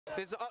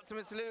This is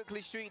Optimus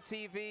Lyrically Street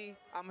TV.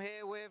 I'm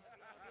here with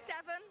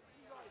Devon.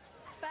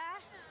 Beth.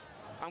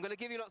 I'm gonna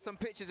give you some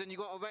pictures and you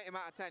got to rate them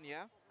out of 10,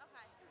 yeah?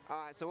 Okay.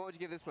 Alright, so what would you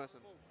give this person?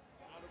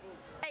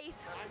 8.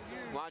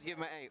 Why would you give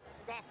him an 8?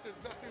 That's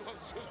exactly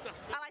what's just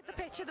happened. I like the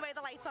picture, the way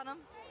the light's on him.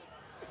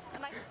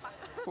 And like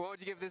What would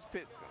you give this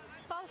pit?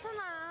 Both a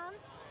 9.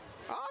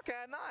 Oh,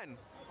 okay, a 9.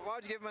 Why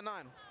would you give him a 9?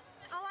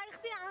 I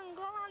like the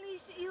angle and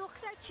he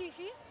looks like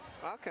cheeky.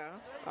 Okay,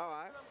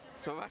 alright.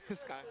 So what about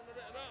this guy?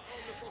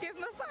 Give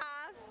him a 5.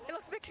 It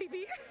looks a bit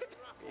creepy.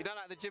 You don't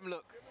like the gym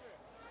look?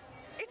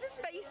 It's his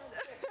face.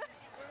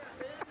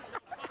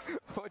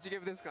 What would you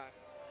give this guy?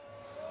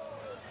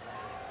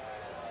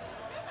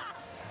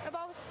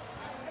 About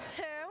a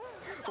 2.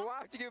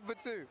 Why would you give him a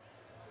 2?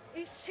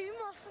 He's too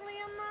muscly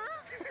in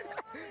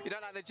that. You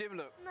don't like the gym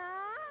look? Nah,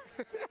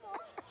 too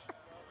much.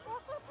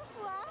 What's with the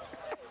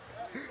sweat?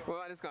 What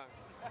about this guy?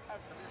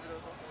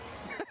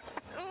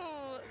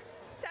 Oh,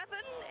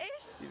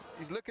 7-ish.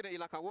 He's looking at you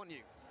like I want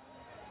you.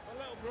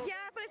 Yeah,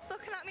 but it's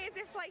looking at me as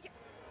if like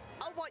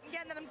I want you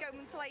and then I'm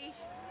going to like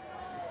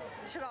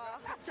chill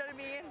off. Do you know what I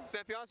mean? So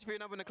if he asked you for your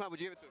number in the club, would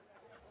you give it to him?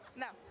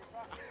 No.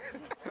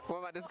 What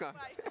about this guy?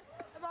 Right.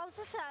 About a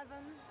 7.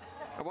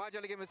 And why'd you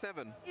only give him a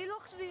 7? He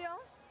looks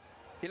real.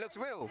 He looks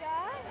real?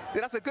 Yeah.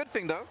 Yeah, that's a good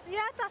thing though.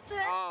 Yeah, that's it.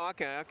 Oh,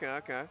 okay.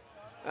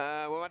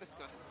 What about this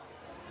guy?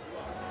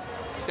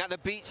 He's at the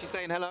beach, he's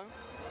saying hello.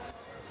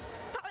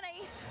 About an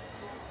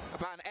 8.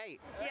 About an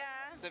 8? Yeah.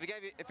 So if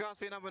you asked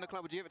for your number in the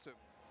club, would you give it to him?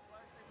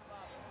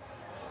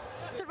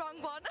 The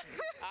wrong one.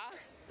 Huh?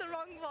 The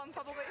wrong one,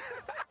 probably.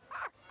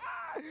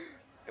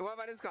 What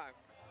about this guy?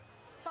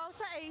 About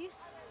an 8.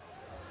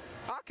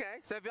 Okay,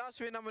 so if you asked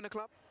for your number in the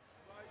club?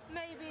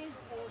 Maybe.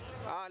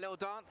 A little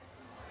dance?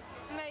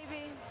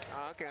 Maybe.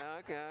 Okay.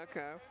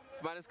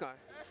 What about this guy?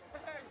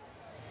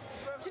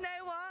 Do you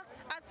know what?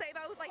 I'd say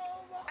about like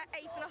an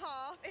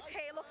 8.5. His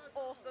hair looks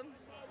awesome.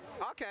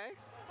 Okay.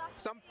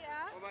 That's What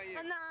about you?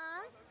 A 9.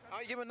 Oh,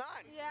 you give him a 9?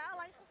 Yeah, I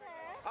like his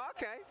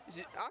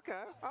hair.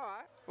 Okay,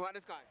 alright. What about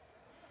this guy?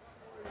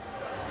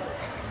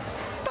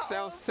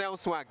 Sell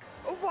swag.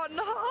 A 1.5.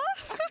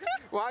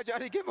 Why'd you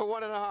only give him a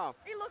 1.5?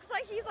 He looks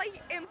like he's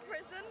like in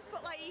prison,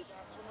 but like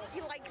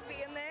he likes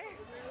being there.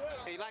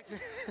 He likes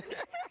it.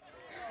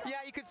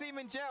 Yeah, you could see him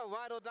in jail,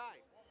 ride or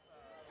die.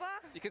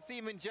 What? You could see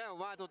him in jail,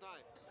 ride or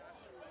die.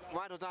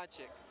 Ride or die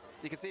chick.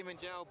 You can see him in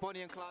jail,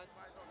 Bonnie and Clyde.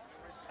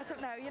 I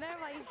don't know, you know,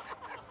 like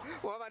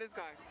What about this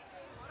guy?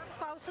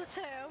 about a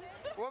 2.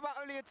 What about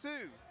only a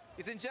 2?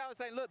 He's in jail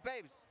saying, look,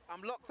 babes,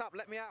 I'm locked up,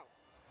 let me out.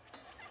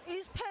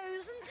 He's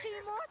posing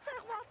too much,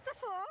 like what the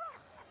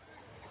fuck?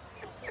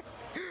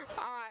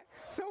 Alright,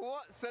 so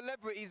what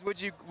celebrities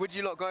would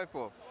you lot go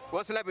for?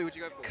 What celebrity would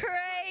you go for?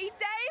 Craig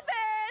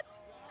David!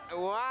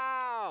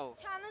 Wow!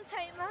 Channing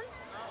Tatum.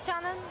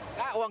 Channing.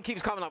 That one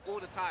keeps coming up all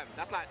the time.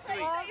 That's like 3.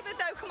 Craig David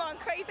though, come on,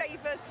 Craig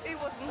David. Who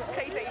wasn't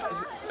Craig David?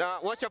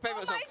 What's your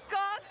favourite Oh song? my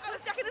god, I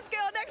was checking this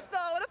girl next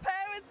door with her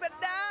parents, but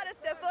now it's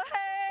still for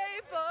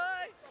hey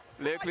boy.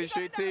 Lyrically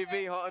Street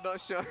TV, Hot or Not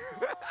Show.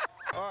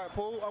 Alright,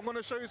 Paul, I'm going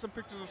to show you some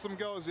pictures of some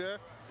girls, yeah?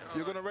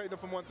 You're going to rate them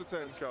from 1 to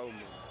 10. Let's go.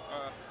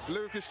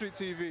 Lyrically Street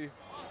TV.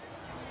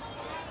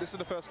 This is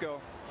the first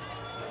girl.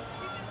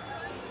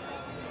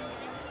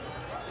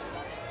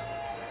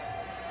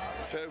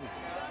 2.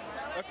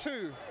 A 2.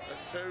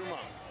 A 2,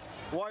 man.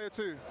 Why a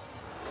 2?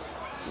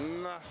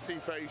 Nasty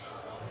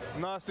face.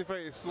 Nasty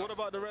face. What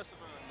about the rest of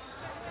her?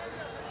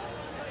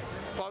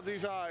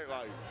 Body's alright,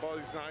 like.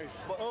 Body's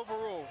nice. But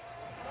overall?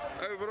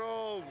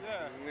 Overall,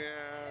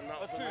 Yeah,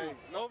 not a for 2. me.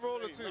 Not Overall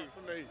for a me, 2. Not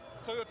for me.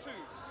 So you're 2?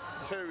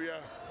 2, yeah.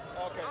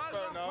 Okay, I was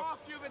fair on enough.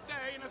 Path the other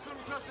day and I saw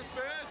trusted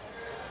birds.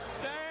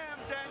 Damn,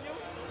 Daniel.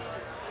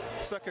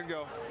 Second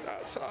girl.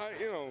 That's alright,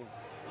 you know.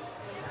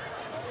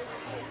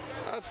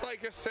 That's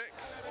like a 6,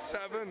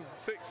 7,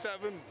 6,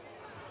 7.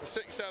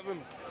 6,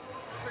 7.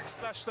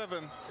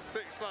 6/7.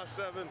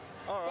 6/7.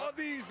 All right.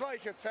 Body's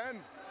like a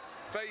 10.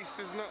 Face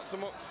is not so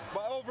much.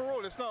 But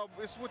overall, it's not.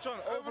 It's which one?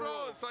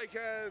 Overall, it's like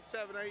a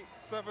 7, 8.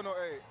 7 or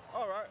 8.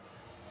 All right.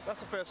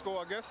 That's a fair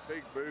score, I guess.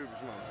 Big boobs,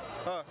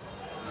 man.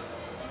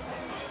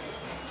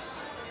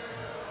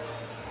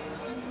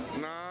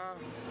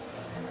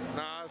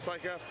 Nah, it's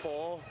like a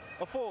 4.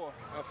 A 4.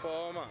 A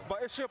 4, man.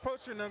 But if she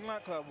approached you in a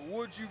nightclub,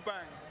 would you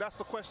bang? That's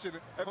the question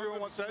everyone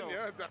wants to know.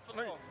 Yeah,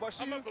 definitely. Oh, but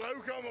I'm a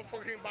bloke, I'm a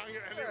fucking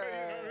banger anyway, you know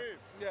what I mean?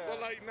 Yeah.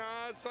 But like,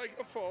 nah, it's like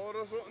a 4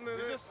 or something, isn't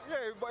It's it? just,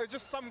 yeah, but it's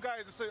just some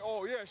guys that say,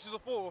 oh yeah, she's a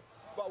 4.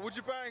 But would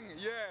you bang?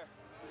 Yeah.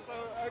 So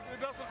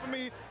it doesn't for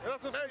me. It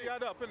doesn't really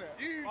add up, innit?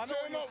 You I know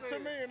turn what up you're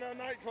to saying. me in a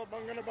nightclub,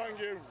 I'm gonna bang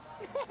you.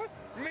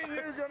 Me and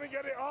you gonna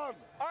get it on.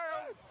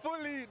 I am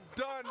fully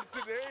done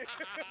today.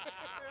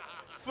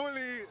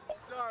 Fully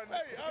done.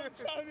 Hey, I'm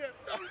telling you,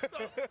 don't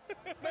stop.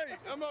 Mate,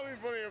 I'm not being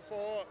funny at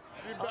 4.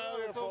 She's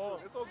barely a it's all 4.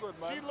 good. It's all good,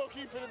 man. She's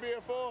lucky for to be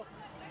a 4.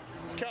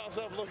 She count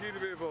herself lucky to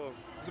be a 4.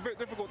 It's a bit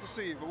difficult to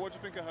see, but what do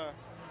you think of her?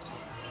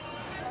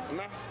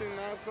 Nasty,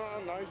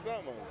 not nice,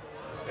 that man.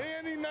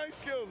 Ain't any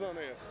nice girls on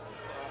here.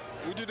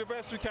 We do the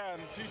best we can.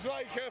 She's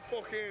like a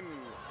fucking,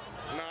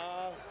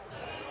 nah,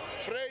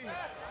 3.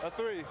 A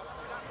 3.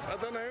 I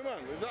don't know, man.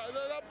 Is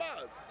that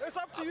bad? It's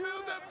up to you. I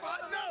feel that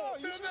bad. No, I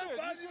you feel that shouldn't,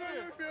 bad. you You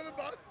know you feeling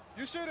bad.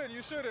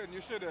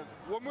 You shouldn't.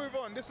 We'll move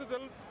on. This is the.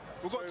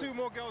 We've got 2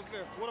 more girls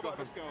left. What about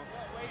this girl?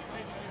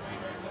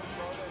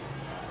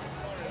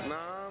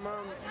 Nah,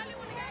 man.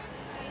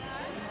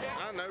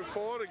 I know,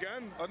 4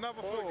 again.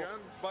 Another 4 again.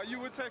 But you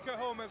would take her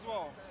home as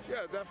well?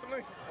 Yeah,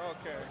 definitely.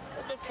 Okay.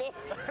 What the fuck?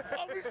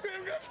 Obviously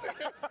I'm gonna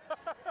take it.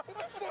 What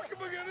the fuck am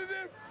I gonna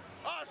do?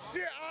 Oh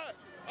shit,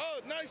 oh,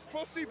 nice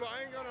pussy, but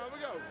I ain't gonna have a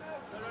go.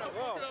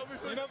 Well,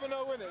 you never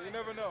know, innit? You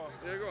never know.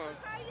 Yeah, go on.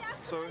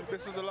 So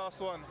this is the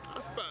last one.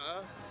 That's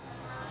better.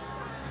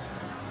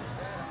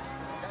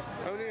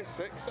 Only a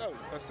 6 though.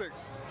 A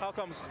 6. How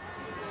comes?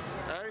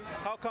 Hey?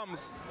 How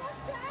comes?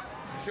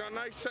 She's got a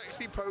nice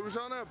sexy pose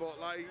on her, but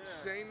like,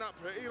 she ain't that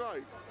pretty,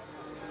 like.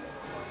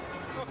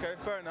 Okay,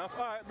 fair enough.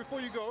 Alright,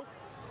 before you go,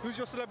 who's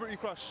your celebrity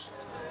crush?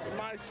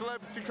 My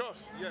celebrity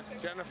crush?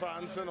 Yes. Jennifer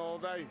Aniston all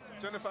day.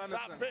 Jennifer Aniston.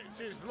 That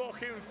bitch is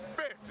looking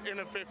fit in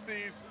her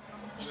 50s.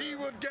 She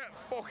would get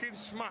fucking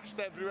smashed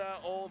everywhere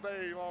all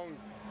day long.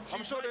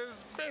 I'm sure like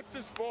there's... fit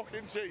as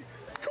fucking she.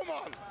 Come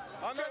on.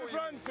 I know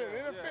Jennifer Aniston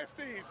in her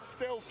 50s,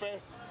 still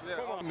fit. Yeah.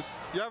 Come on.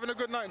 You having a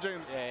good night,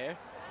 James? Yeah,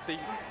 it's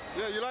decent.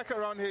 Yeah, you like it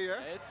around here, yeah?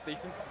 Yeah, it's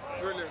decent.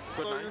 Brilliant.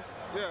 Good night.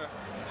 Yeah.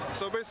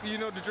 So basically, you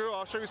know the drill.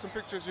 I'll show you some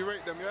pictures. You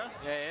rate them, yeah?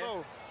 Yeah.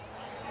 So,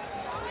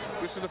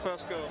 this is the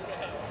first girl.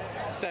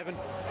 7.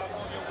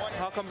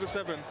 How comes a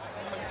 7?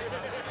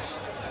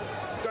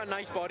 Got a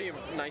nice body and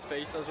nice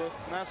face as well.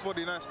 Nice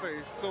body, nice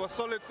face. So a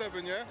solid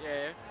 7, yeah?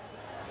 Yeah.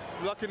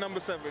 Lucky number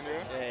 7,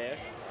 yeah? Yeah.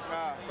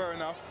 Ah, fair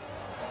enough.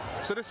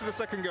 So this is the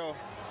second girl.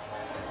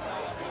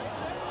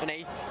 An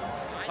 8.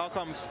 How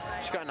comes?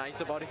 She's got a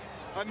nicer body.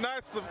 A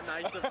nicer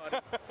body.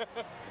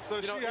 So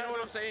you know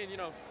what I'm saying, you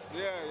know?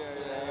 Yeah.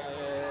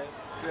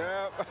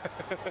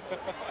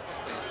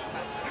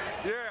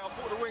 Yeah, I'll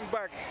put the wing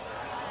back.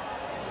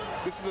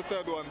 This is the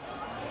third one.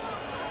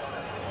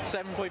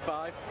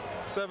 7.5.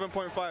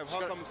 7.5.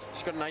 How comes?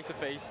 She's got a nicer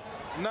face.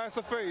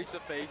 Nicer face? Nicer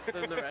face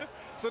than the rest.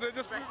 So they're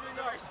just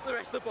the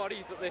rest of the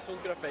bodies, but this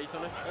one's got a face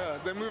on it. Yeah,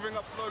 they're moving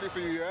up slowly for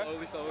you, yeah?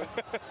 Slowly.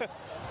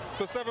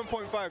 So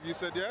 7.5 you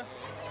said, yeah?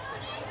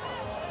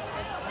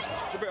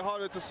 It's a bit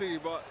harder to see,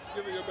 but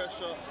give it your best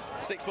shot.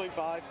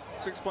 6.5.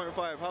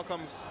 6.5. How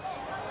comes?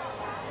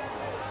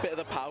 Bit of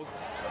the pout.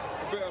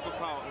 A bit of a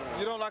pout.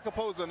 You don't like a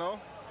poser, no?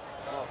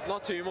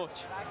 Not too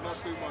much. Not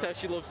too much. Tell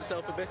she loves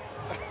herself a bit.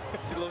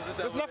 She loves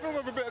herself. There's nothing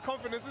with a bit of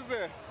confidence, is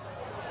there?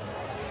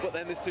 But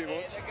then there's too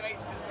much. It's great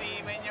to see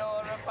him in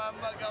Europe and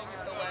we're going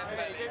to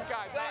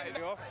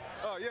Wembley.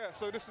 Oh yeah,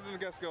 so this is the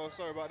guest girl,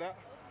 sorry about that.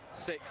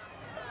 6.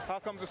 How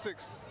comes a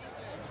 6?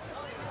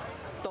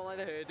 Don't like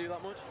the hairdo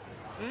that much.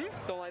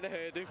 Don't like the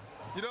hairdo.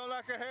 You don't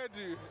like a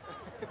hairdo?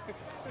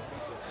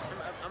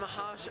 I'm a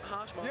harsh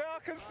man. Yeah, I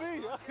can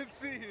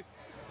see.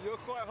 You're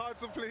quite hard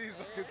to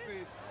please, I can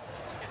see.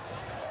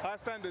 High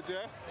standards,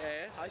 yeah?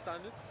 Yeah, high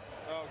standards.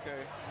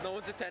 Okay. No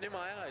one's a 10 in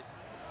my eyes.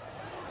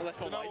 Unless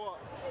my wife. What?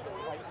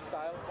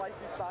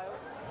 Wifey style.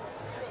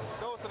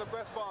 Those are the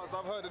best bars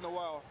I've heard in a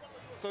while.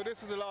 So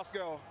this is the last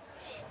girl.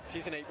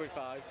 She's an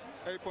 8.5.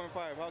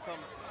 8.5, how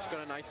comes? She's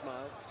got a nice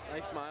smile.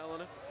 Nice smile on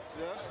her.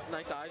 Yeah?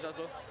 Nice eyes as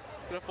well.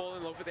 Gonna fall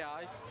in love with the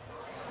eyes.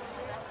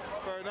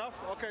 Fair enough.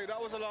 Okay, that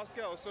was the last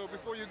girl. So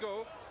before you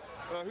go,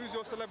 who's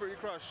your celebrity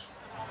crush?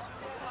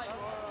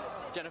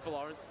 Jennifer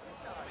Lawrence.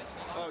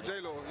 Oh,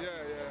 J-Lo, yeah.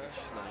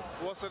 She's nice.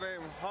 What's her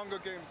name? Hunger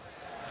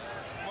Games.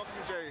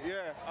 Mockingjay,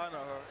 yeah, I know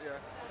her, yeah.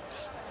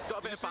 Got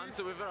a bit of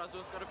banter with her as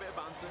well. Got a bit of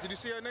banter. Did you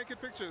see her naked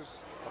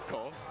pictures? Of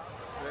course.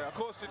 Yeah, of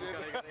course you did. You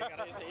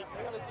gotta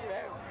see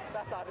them.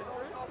 That's added to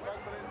it.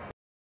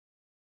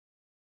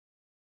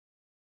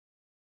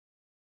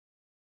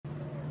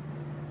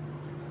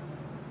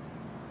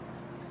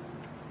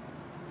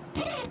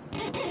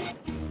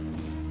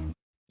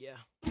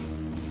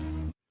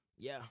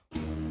 Yeah.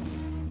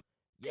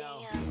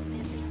 Damn,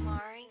 Missy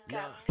Mari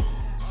got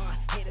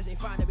Haters ain't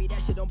finding me,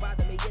 that shit don't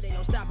bother me. It ain't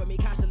no stopping me,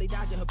 constantly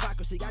dodging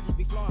hypocrisy. I just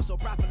be flowing so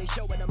properly,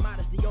 showing the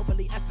modesty,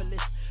 overly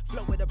effortless.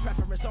 Flow with a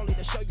preference, only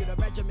to show you the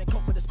regimen.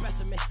 Cope with a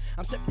specimen.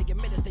 I'm simply a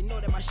menace, they know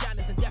that my shine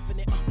is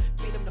indefinite.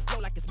 Feed them the flow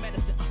like it's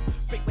medicine.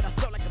 Break with I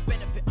soul like a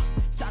benefit.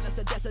 Silence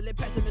a desolate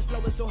pessimist,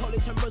 flowing so holy,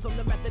 turn Muslim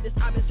the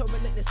Methodist. I've been so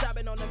relentless, I've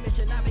been on a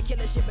mission. I've been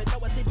killing shit, but no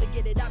one seems to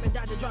get it. I've been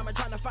dodging drama,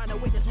 trying to find a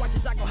witness. Watch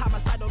as I go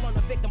homicidal on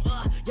the victim.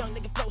 Young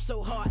nigga flow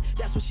so hard.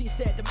 That's what she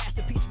said. The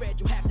masterpiece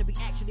read. You have to be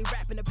actually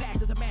rapping. The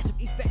past is a massive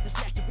effect. The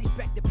snatch to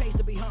respect. It pays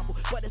to be humble,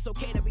 but it's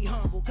okay to be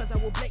humble. Cause I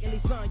will blatantly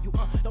son you.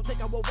 Don't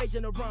think I will rage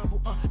in a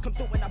rumble. Come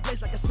through when I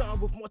blaze like a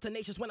sunroof. More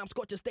tenacious when I'm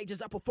scorching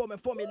stages. I perform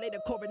and formulate a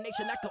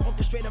coronation. I can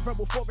orchestrate a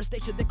verbal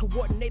forestation, then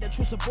coordinate a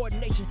true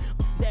subordination.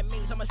 That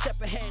means I'm a step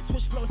ahead.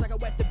 Switch flows like I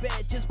wet the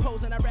bed. Just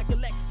pose and I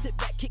recollect. Sit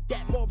back, kick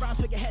that. More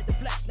rounds, figure head to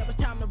flex. Now it's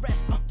time to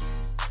rest.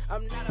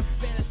 I'm not a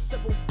fan of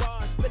simple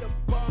bars. Spit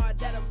a bar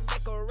that'll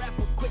make a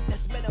rapper quit.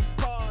 That's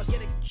menopause.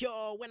 Get a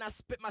cure when I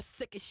spit my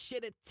sickest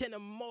shit at 10 or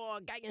more.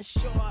 I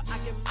ensure I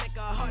can make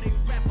a hardy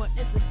rapper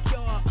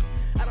insecure.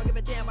 I don't give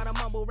a damn about a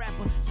mumble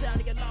rapper.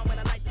 Sounding along when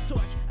I like to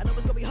torch. I know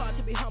it's gonna be hard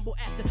to be humble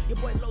after your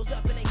boy blows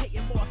up and ain't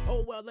hating more.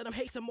 Oh well, let them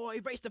hate some more.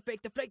 Erase the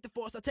fake, deflate the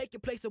force. I take your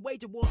place and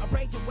wage a war.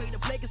 Arrange your way to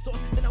plague a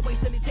source. Then I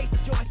waste any taste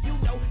of joy. You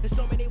know, there's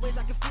so many ways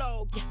I can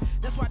flow. Yeah,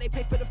 that's why they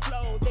pay for the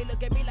flow. They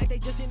look at me like they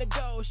just in the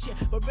gold shit,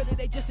 but really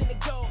they just in the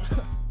gold.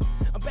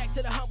 I'm back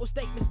to the humble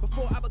statements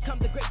before I become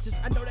the greatest.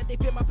 I know that they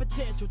feel my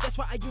potential. That's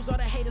why I use all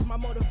the hate as my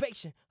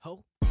motivation.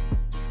 Ho.